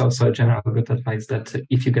this is also a general good advice, that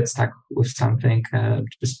if you get stuck with something,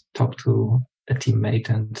 just talk to a teammate,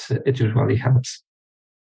 and it usually helps.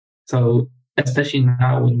 So especially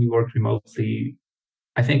now when we work remotely,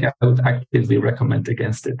 I think I would actively recommend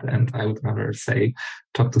against it, and I would rather say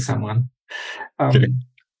talk to someone. Okay.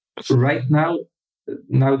 Right now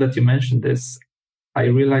that you mentioned this, I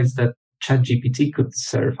realized that ChatGPT could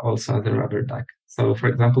serve also as a rubber duck. So, for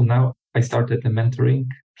example, now I started the mentoring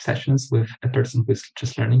sessions with a person who's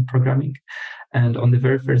just learning programming. And on the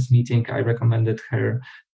very first meeting, I recommended her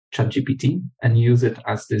ChatGPT and use it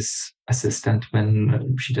as this assistant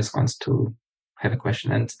when she just wants to have a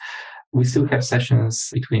question. And we still have sessions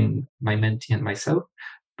between my mentee and myself.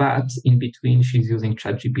 But in between, she's using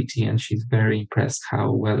ChatGPT and she's very impressed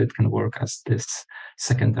how well it can work as this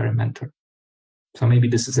secondary mentor. So maybe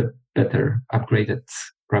this is a better upgraded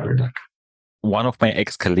rubber duck. One of my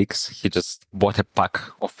ex-colleagues, he just bought a pack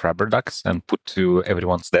of rubber ducks and put to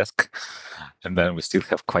everyone's desk. And then we still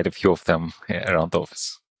have quite a few of them around the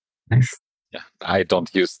office. Nice. Yeah, I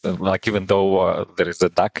don't use them. Like, even though there is a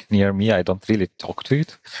duck near me, I don't really talk to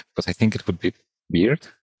it because I think it would be weird.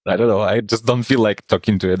 I don't know. I just don't feel like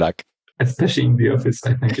talking to a duck. Especially in the office,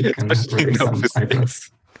 I think it can Especially in raise the some office.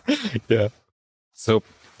 eyebrows. Yeah. So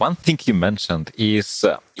one thing you mentioned is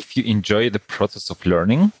if you enjoy the process of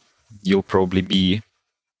learning, you'll probably be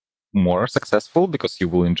more successful because you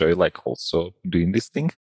will enjoy like also doing this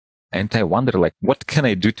thing. And I wonder, like, what can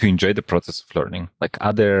I do to enjoy the process of learning? Like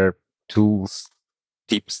other tools,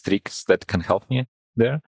 tips, tricks that can help me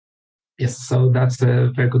there? Yes, so that's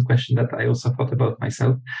a very good question that I also thought about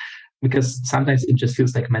myself, because sometimes it just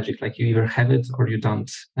feels like magic, like you either have it or you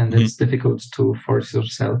don't. And it's difficult to force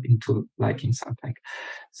yourself into liking something.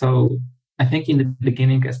 So I think in the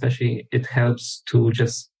beginning, especially, it helps to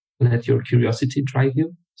just let your curiosity drive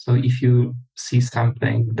you. So if you see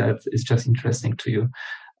something that is just interesting to you,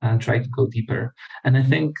 try to go deeper. And I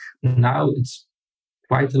think now it's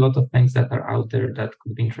quite a lot of things that are out there that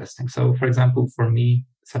could be interesting. So, for example, for me,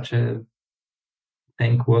 such a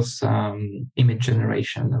thing was image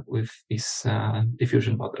generation with these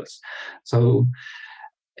diffusion models. So,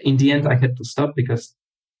 in the end, I had to stop because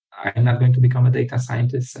I'm not going to become a data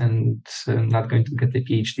scientist and not going to get a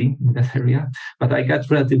PhD in that area. But I got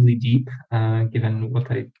relatively deep, given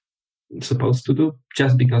what I'm supposed to do,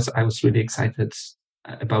 just because I was really excited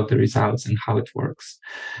about the results and how it works.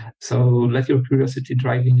 So let your curiosity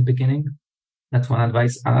drive in the beginning. That's one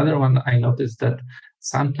advice. Another one, I noticed that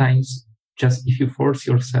sometimes just if you force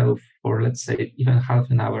yourself for, let's say, even half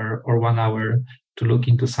an hour or 1 hour to look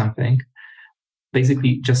into something,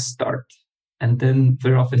 basically just start. And then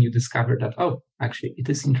very often you discover that, oh, actually, it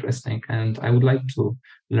is interesting and I would like to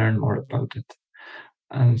learn more about it.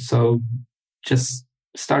 And so just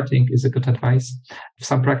starting is a good advice.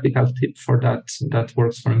 Some practical tip for that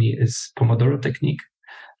works for me is Pomodoro technique.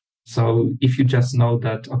 So if you just know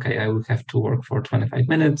that, okay, I will have to work for 25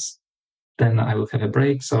 minutes, then I will have a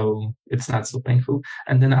break. So it's not so painful.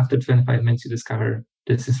 And then after 25 minutes, you discover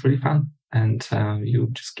this is really fun and you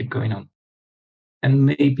just keep going on. And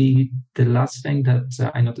maybe the last thing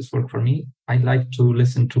that I noticed worked for me, I like to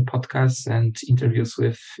listen to podcasts and interviews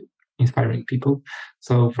with inspiring people.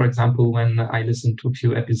 So, for example, when I listened to a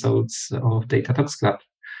few episodes of Data Talks Club,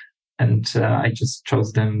 and I just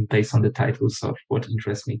chose them based on the titles of what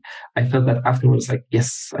interests me, I felt that afterwards, like,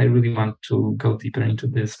 yes, I really want to go deeper into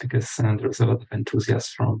this because there's a lot of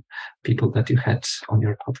enthusiasm from people that you had on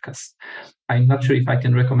your podcast. I'm not sure if I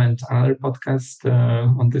can recommend another podcast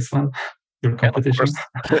on this one. Your competition.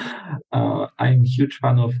 I'm a huge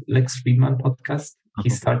fan of Lex Friedman podcast. He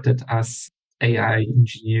started as AI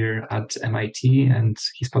engineer at MIT, and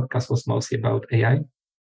his podcast was mostly about AI.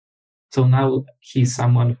 So now he's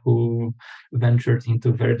someone who ventured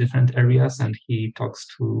into very different areas, and he talks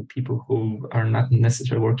to people who are not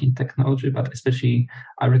necessarily working in technology, but especially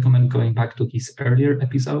I recommend going back to his earlier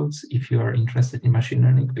episodes if you are interested in machine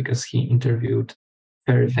learning, because he interviewed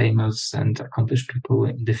very famous and accomplished people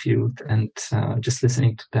in the field, and just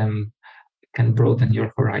listening to them can broaden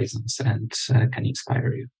your horizons and can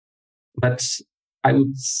inspire you. But I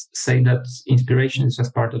would say that inspiration is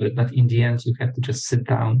just part of it, but in the end, you have to just sit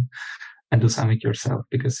down and do something yourself,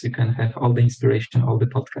 because you can have all the inspiration, all the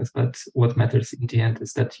podcasts, but what matters in the end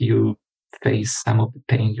is that you face some of the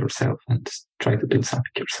pain yourself and try to build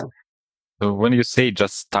something yourself. So when you say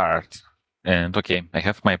just start, and okay, I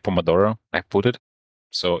have my Pomodoro, I put it,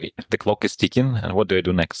 so the clock is ticking, and what do I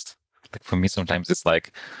do next? Like for me, sometimes it's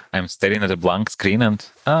like I'm staring at a blank screen and,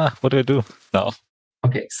 what do I do now?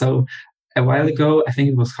 Okay, so a while ago, I think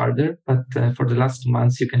it was harder, but for the last 2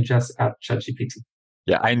 months, you can just add ChatGPT.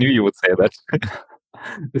 Yeah, I knew you would say that.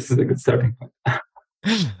 This is a good starting point.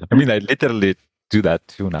 I mean, I literally do that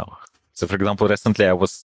too now. So for example, recently I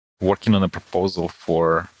was working on a proposal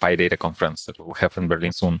for PyData conference that will happen in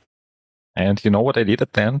Berlin soon. And you know what I did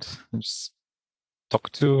at the end? Just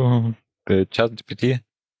talk to the ChatGPT,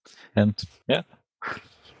 and yeah,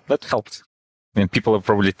 that helped. I mean, people are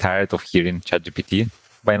probably tired of hearing ChatGPT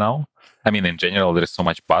by now. I mean, in general, there is so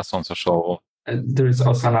much buzz on social. There is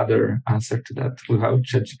also another answer to that without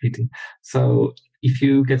ChatGPT. So if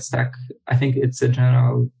you get stuck, I think it's a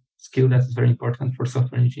general skill that is very important for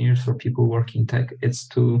software engineers or people working in tech. It's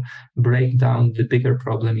to break down the bigger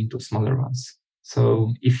problem into smaller ones.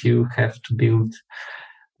 So if you have to build,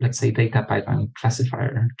 let's say, data pipeline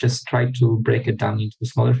classifier, just try to break it down into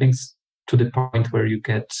smaller things to the point where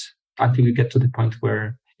until you get to the point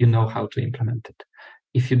where you know how to implement it.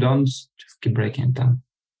 If you don't, just keep breaking it down.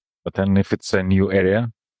 But then if it's a new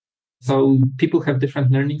area? So people have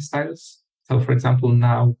different learning styles. So for example,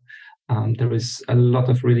 now there is a lot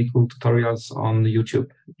of really cool tutorials on YouTube,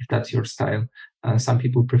 if that's your style. Some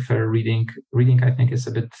people prefer reading. Reading, I think, is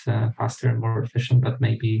a bit faster and more efficient, but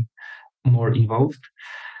maybe more involved.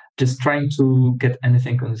 Just trying to get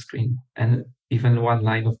anything on the screen and even one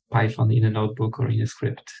line of Python in a notebook or in a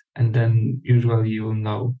script. And then usually you'll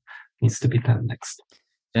know needs to be done next.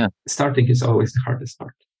 Yeah. Starting is always the hardest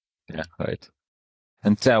part. Yeah, right.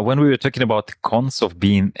 And when we were talking about the cons of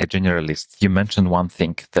being a generalist, you mentioned one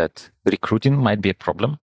thing, that recruiting might be a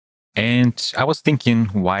problem. And I was thinking,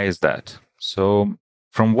 why is that? So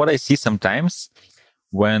from what I see sometimes,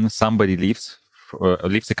 when somebody leaves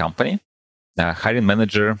a company, hiring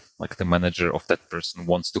manager, like the manager of that person,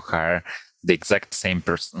 wants to hire the exact same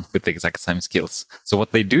person with the exact same skills. So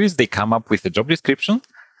what they do is they come up with a job description.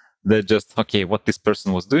 They're just, okay, what this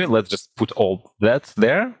person was doing, let's just put all that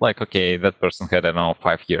there. Like, okay, that person had, I don't know,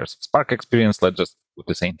 5 years of Spark experience. Let's just put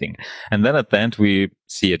the same thing. And then at the end, we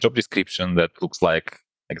see a job description that looks like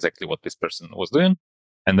exactly what this person was doing.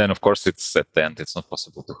 And then, of course, it's at the end, it's not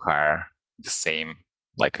possible to hire the same,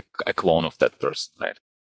 like a clone of that person, right?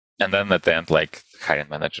 And then at the end, like hiring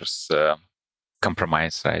managers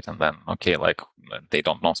compromise, right? And then, okay, like they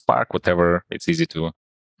don't know Spark, whatever, it's easy to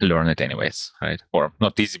learn it anyways, right? Or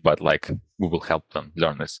not easy, but like we will help them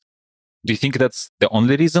learn this. Do you think that's the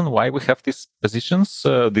only reason why we have these positions,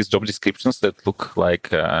 these job descriptions that look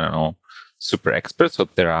like, I don't know, super experts, or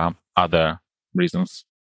there are other reasons?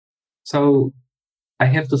 So I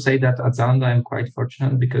have to say that at Zalando, I'm quite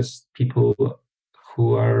fortunate because people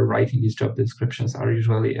who are writing these job descriptions are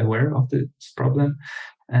usually aware of this problem.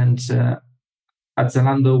 And at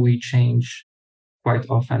Zalando, we change quite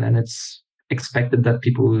often, and it's expected that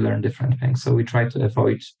people will learn different things. So we try to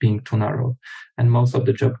avoid being too narrow. And most of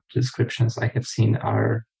the job descriptions I have seen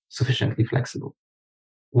are sufficiently flexible.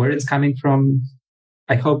 Where it's coming from,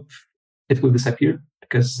 I hope it will disappear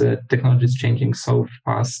because technology is changing so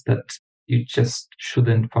fast that you just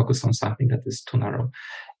shouldn't focus on something that is too narrow.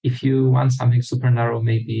 If you want something super narrow,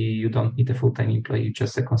 maybe you don't need a full-time employee,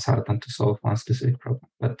 just a consultant to solve one specific problem.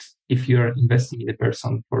 But if you're investing in a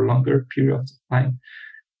person for longer periods of time,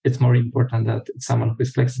 it's more important that it's someone who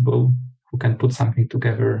is flexible, who can put something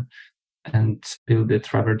together and build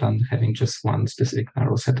it rather than having just one specific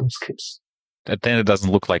narrow set of skills. Then it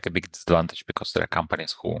doesn't look like a big disadvantage because there are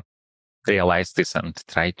companies who realize this and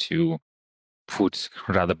try to put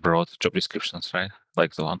rather broad job descriptions, right?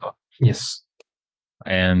 Like Zalando. Yes.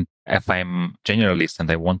 And if I'm generalist and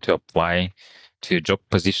I want to apply to a job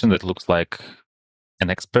position that looks like an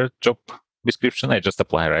expert job description, I just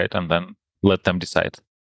apply, right? And then let them decide.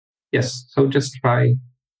 Yes. So just try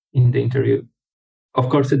in the interview. Of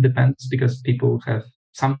course, it depends because people have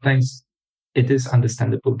sometimes it is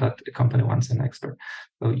understandable that a company wants an expert.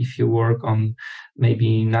 So if you work on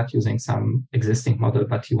maybe not using some existing model,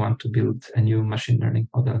 but you want to build a new machine learning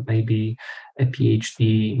model, maybe a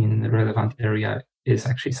PhD in a relevant area is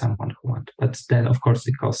actually someone who wants. But then, of course,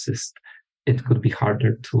 the cost is it could be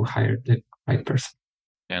harder to hire the right person.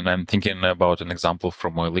 And I'm thinking about an example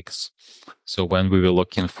from OLX. So when we were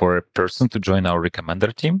looking for a person to join our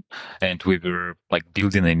recommender team, and we were like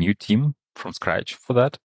building a new team from scratch for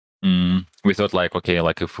that, we thought like, okay,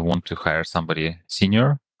 like if we want to hire somebody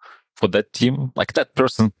senior for that team, like that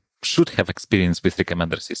person should have experience with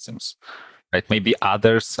recommender systems, right? Maybe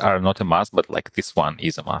others are not a must, but like this one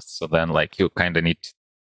is a must. So then like you kind of need,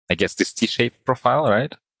 I guess, this T-shaped profile,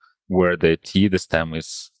 right? Where the stem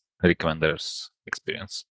is recommenders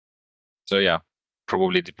experience. So yeah,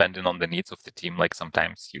 probably depending on the needs of the team, like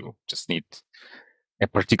sometimes you just need a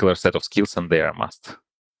particular set of skills and they are a must.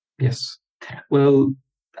 Yes. Well,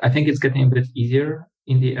 I think it's getting a bit easier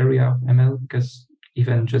in the area of ML because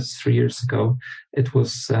even just 3 years ago, it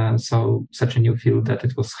was such a new field that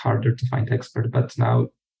it was harder to find experts. But now,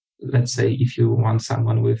 let's say if you want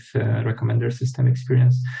someone with recommender system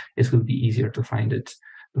experience, it will be easier to find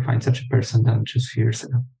such a person than just 3 years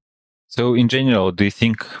ago. So in general, do you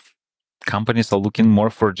think companies are looking more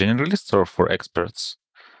for generalists or for experts?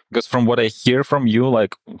 Because from what I hear from you,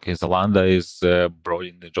 like, okay, Zalando is broad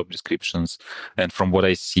in the job descriptions. And from what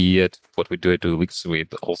I see at what we do at Ulix, we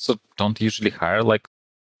also don't usually hire like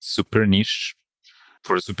super niche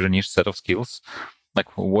for a super niche set of skills.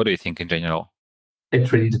 Like, what do you think in general?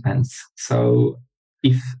 It really depends. So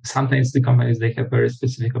if sometimes the companies, they have very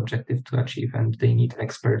specific objective to achieve and they need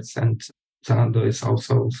experts, and Zalando is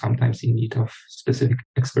also sometimes in need of specific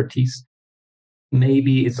expertise.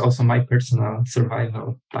 Maybe it's also my personal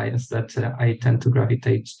survival bias that I tend to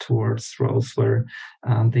gravitate towards roles where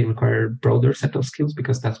they require broader set of skills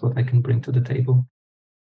because that's what I can bring to the table.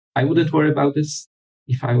 I wouldn't worry about this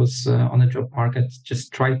if I was on a job market.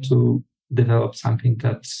 Just try to develop something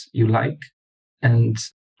that you like and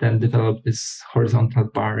then develop this horizontal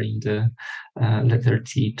bar in the letter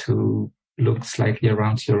T to look slightly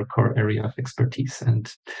around your core area of expertise.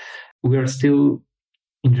 And we are still,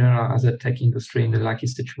 in general, as a tech industry, in the lucky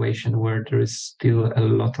situation where there is still a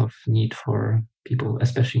lot of need for people,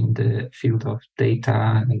 especially in the field of data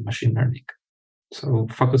and machine learning. So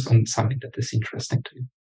focus on something that is interesting to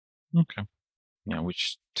you. Okay. Yeah,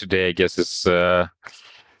 which today I guess is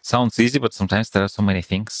sounds easy, but sometimes there are so many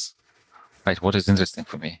things. Right, what is interesting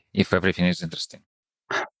for me? If everything is interesting.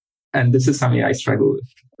 And this is something I struggle with.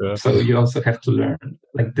 Yeah. So you also have to learn,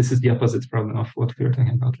 like, this is the opposite problem of what we were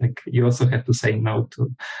talking about. Like, you also have to say no to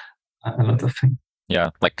a lot of things. Yeah,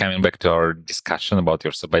 like coming back to our discussion about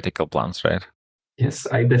your sabbatical plans, right? Yes,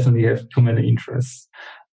 I definitely have too many interests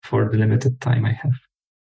for the limited time I have.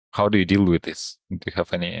 How do you deal with this? Do you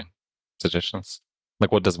have any suggestions?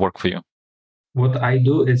 Like, what does work for you? What I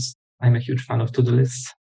do is I'm a huge fan of to-do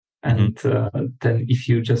lists. And then if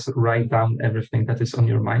you just write down everything that is on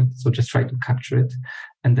your mind, so just try to capture it,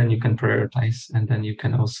 and then you can prioritize, and then you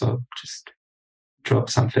can also just drop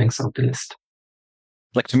some things off the list.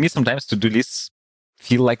 Like, to me, sometimes to-do lists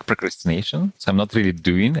feel like procrastination. So I'm not really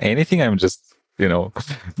doing anything. I'm just,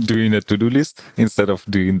 doing a to-do list instead of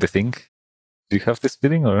doing the thing. Do you have this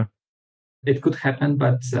feeling, or? It could happen,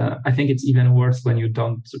 but I think it's even worse when you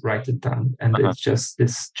don't write it down. And it's just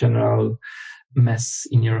this general mess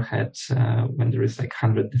in your head when there is like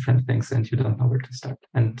 100 different things and you don't know where to start.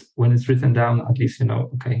 And when it's written down, at least you know,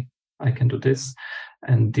 okay, I can do this,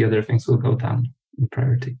 and the other things will go down in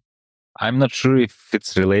priority. I'm not sure if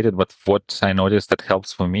it's related, but what I noticed that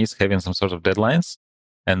helps for me is having some sort of deadlines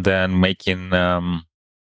and then making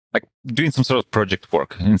like doing some sort of project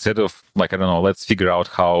work instead of like, I don't know, let's figure out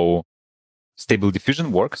how Stable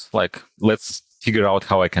Diffusion works. Like, let's figure out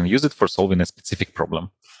how I can use it for solving a specific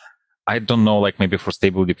problem. I don't know, like maybe for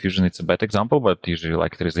Stable Diffusion, it's a bad example, but usually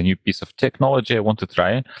like there is a new piece of technology I want to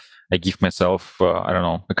try. I give myself, I don't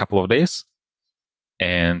know, a couple of days,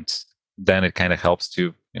 and then it kind of helps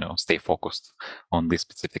to, stay focused on this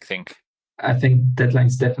specific thing. I think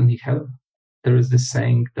deadlines definitely help. There is this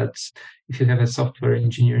saying that if you have a software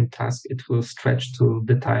engineering task, it will stretch to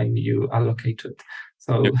the time you allocate to it.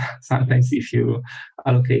 So sometimes if you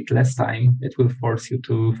allocate less time, it will force you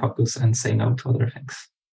to focus and say no to other things.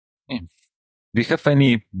 Yeah. Do you have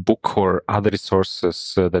any book or other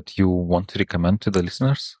resources that you want to recommend to the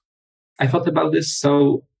listeners? I thought about this.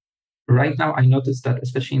 So right now, I noticed that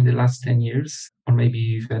especially in the last 10 years, or maybe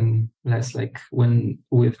even less, like when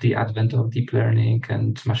with the advent of deep learning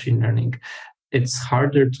and machine learning, it's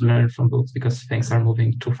harder to learn from books because things are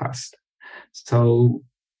moving too fast. So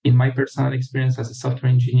in my personal experience as a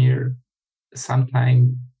software engineer, some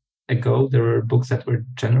time ago, there were books that were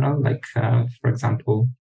general, like, for example,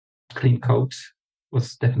 Clean Code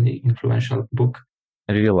was definitely an influential book.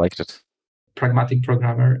 I really liked it. Pragmatic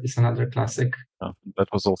Programmer is another classic. Oh, that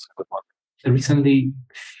was also a good one. Recently,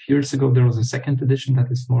 years ago, there was a second edition that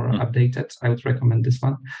is more updated. I would recommend this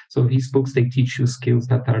one. So these books, they teach you skills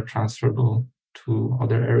that are transferable to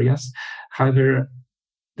other areas. However,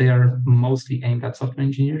 they are mostly aimed at software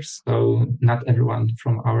engineers. So not everyone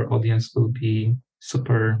from our audience will be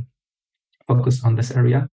super focused on this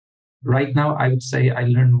area. Right now, I would say I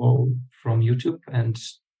learn more from YouTube and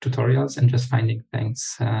tutorials and just finding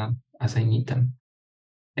things as I need them.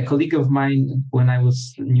 A colleague of mine, when I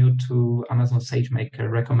was new to Amazon SageMaker,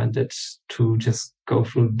 recommended to just go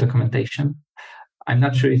through documentation. I'm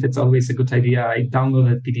not sure if it's always a good idea. I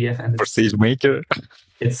downloaded PDF and for SageMaker,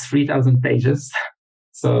 it's 3,000 pages.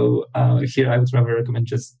 So here I would rather recommend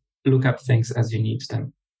just look up things as you need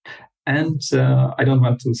them. And I don't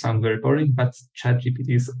want to sound very boring, but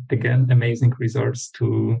ChatGPT is, again, amazing resource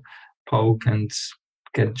to poke and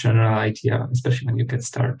get general idea, especially when you get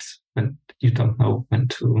started, when you don't know when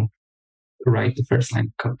to write the first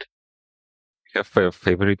line of code. You have a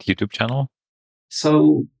favorite YouTube channel?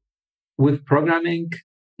 So with programming,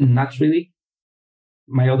 Not really.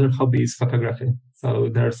 My other hobby is photography. So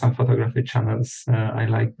there are some photography channels I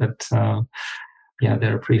like, but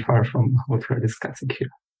they're pretty far from what we're discussing here.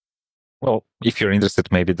 Well, if you're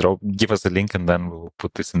interested, maybe give us a link and then we'll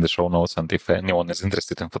put this in the show notes. And if anyone is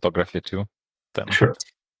interested in photography too, then sure.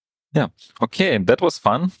 Yeah. Okay, that was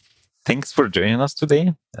fun. Thanks for joining us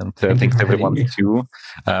today. And thanks everyone too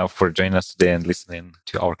for joining us today and listening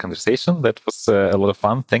to our conversation. That was a lot of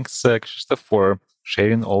fun. Thanks, Krzysztof, for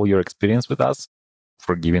sharing all your experience with us,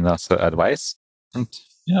 for giving us advice. And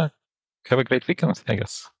have a great weekend, I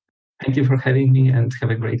guess. Thank you for having me and have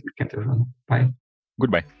a great weekend, everyone. Bye.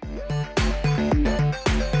 Goodbye.